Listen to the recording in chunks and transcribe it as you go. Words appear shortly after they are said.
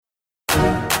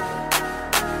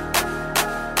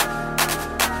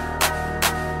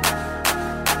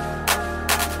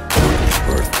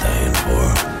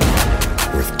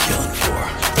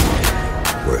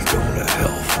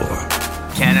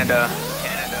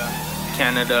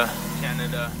Canada,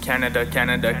 Canada, Canada,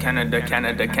 Canada, Canada,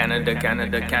 Canada, Canada,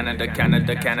 Canada,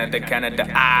 Canada, Canada, Canada,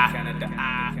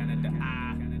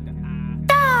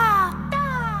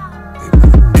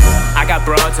 I got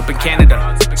broads up in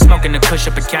Canada, smoking the kush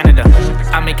up in Canada.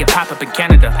 I make it pop up in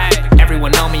Canada.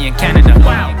 Everyone know me in Canada.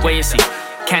 Where you see?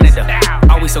 Canada,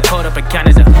 always so cold up in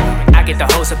Canada. I get the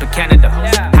hoes up in Canada.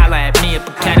 Holla at me up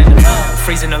in Canada.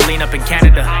 Freezing the lean up in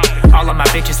Canada. All of my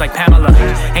bitches like Pamela.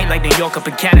 Ain't like New York up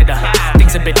in Canada.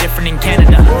 Things a bit different in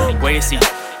Canada. Where you see?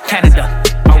 Canada,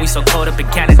 always so cold up in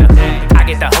Canada. I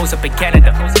get the hoes up in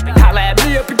Canada. Holla at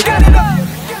me up in Canada.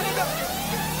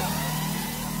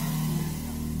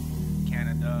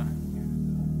 Canada.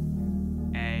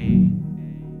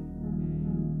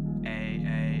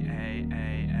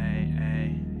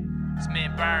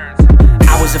 Burns.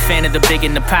 I was a fan of the big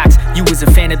and the packs. You was a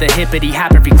fan of the hippity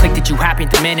hop. Every click that you hop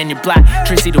ain't the man in your block.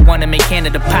 Drizzy the one to make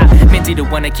Canada pop. Minty the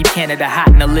one to keep Canada hot.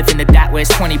 And I live in the dot where it's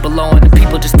 20 below. And the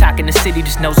people just talking, the city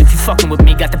just knows if you fucking with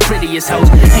me, got the prettiest hoes.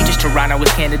 Ain't just Toronto,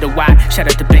 it's Canada wide. Shout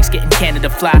out to Banks getting Canada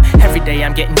fly. Every day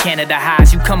I'm getting Canada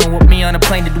highs. You coming with me on a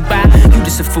plane to Dubai? You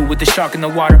just a fool with the shark in the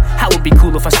water. How would be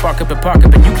cool if I spark up and park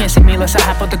up? And you can't see me unless I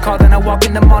hop out the car. Then I walk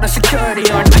in the mall, the security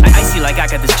on me. Icy like I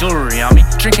got this jewelry on me.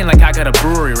 Drinking like I got a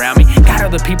brewery around me. Got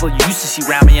other people you used to see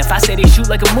around me. If I say they shoot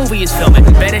like a movie is filming,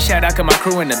 better shout out to my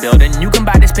crew in the building. You can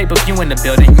buy this pay-per-view in the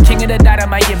building. King of the dot, I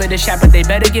might give it a shot, but they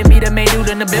better give me the main dude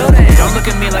in the building. Don't look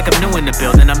at me like I'm new in the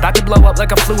building. I'm about to blow up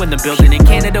like a flu in the building. In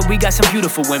Canada, we got some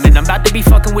beautiful women. I'm about to be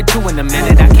fucking with 2 in a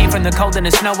minute. I came from the cold and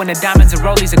the snow and the diamonds and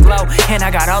rollies aglow. And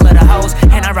I got all of the hoes,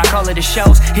 and I rock all of the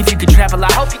shows. If you could travel,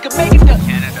 I hope you could make it to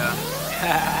Canada.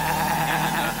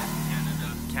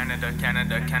 Canada,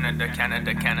 Canada, Canada,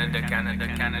 Canada, Canada, Canada,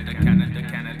 Canada, Canada,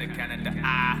 Canada, Canada,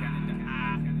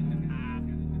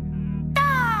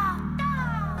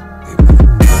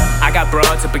 I got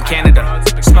broads up in Canada,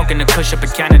 smoking the kush up in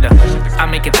Canada. I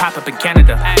make it pop up in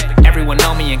Canada. Everyone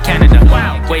know me in Canada.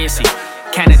 Where you see?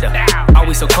 Canada,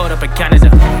 always so cold up in Canada.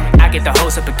 I get the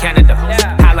hoes up in Canada.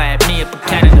 Holla at me up in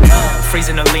Canada.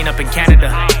 Freezing the lean up in Canada.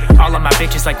 All of my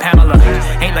bitches like Pamela.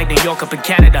 Ain't like New York up in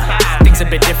Canada. Things a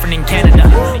bit different in Canada.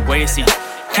 Where you see?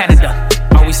 Canada,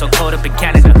 always so cold up in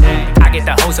Canada. I get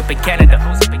the hoes up in Canada.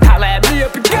 Holla at me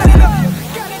up in Canada.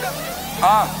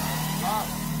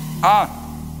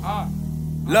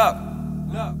 Look,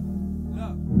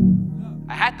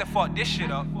 I had to fuck this shit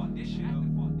up.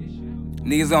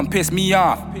 Niggas gonna piss me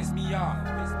off.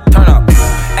 Turn up.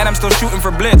 And I'm still shooting for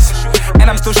blitz. And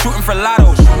I'm still shooting for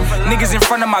lottos. Niggas in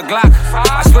front of my Glock.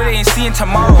 I swear they ain't seeing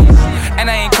tomorrow. And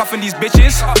I ain't cuffing these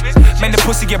bitches. Man, the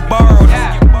pussy get borrowed.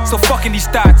 So fucking these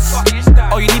stats.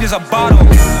 All you need is a bottle.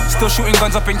 Still shooting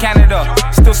guns up in Canada.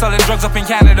 Still selling drugs up in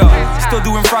Canada. Still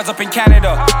doing frauds up in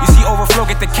Canada. You see Overflow,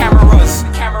 get the cameras.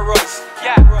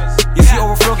 You see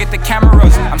Overflow, get the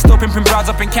cameras. I'm still pimping broads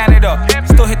up in Canada.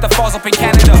 Still hit the falls up in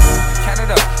Canada.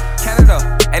 Canada.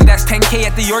 And that's 10K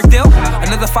at the Yorkdale.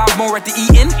 Another 5 more at the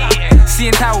Eaton.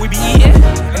 Seeing how we be eating.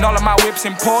 And all of my whips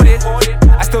imported.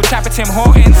 I still trap at Tim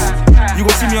Hortons. You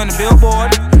gon' see me on the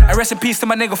billboard. And rest in peace to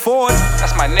my nigga Ford.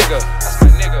 That's my nigga.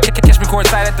 Catch me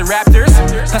courtside at the Raptors.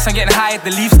 Plus I'm getting high at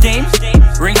the Leafs game.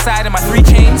 Ringside in my 3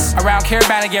 chains. Around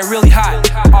Caravan I get really hot.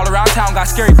 All around town got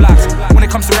scary blocks. When it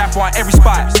comes to rap, on every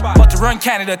spot. About to run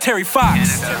Canada, Terry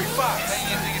Fox.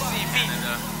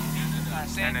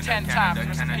 10 times,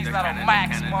 he's not a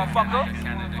max, motherfucker.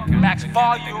 Max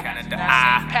volume.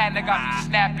 Panda got me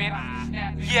snapping.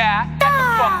 Yeah,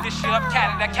 fuck this shit up,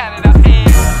 Canada.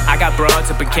 I got broads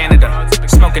up in Canada,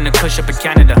 smoking the kush up in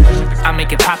Canada. I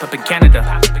make it pop up in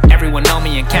Canada. Everyone know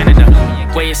me in Canada.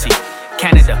 Where you see?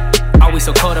 Canada, always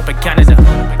so cold up in Canada.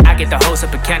 I get the hoes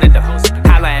up in Canada.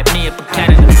 Holla at me up in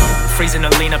Canada. Freezing the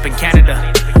lean up in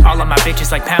Canada. All of my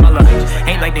bitches like Pamela.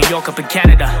 Ain't like New York up in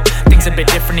Canada. Things a bit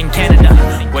different in Canada.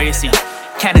 Where you see?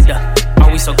 Canada,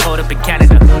 always so cold up in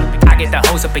Canada. I get the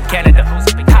hoes up in Canada.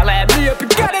 Holla at me up in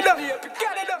Canada.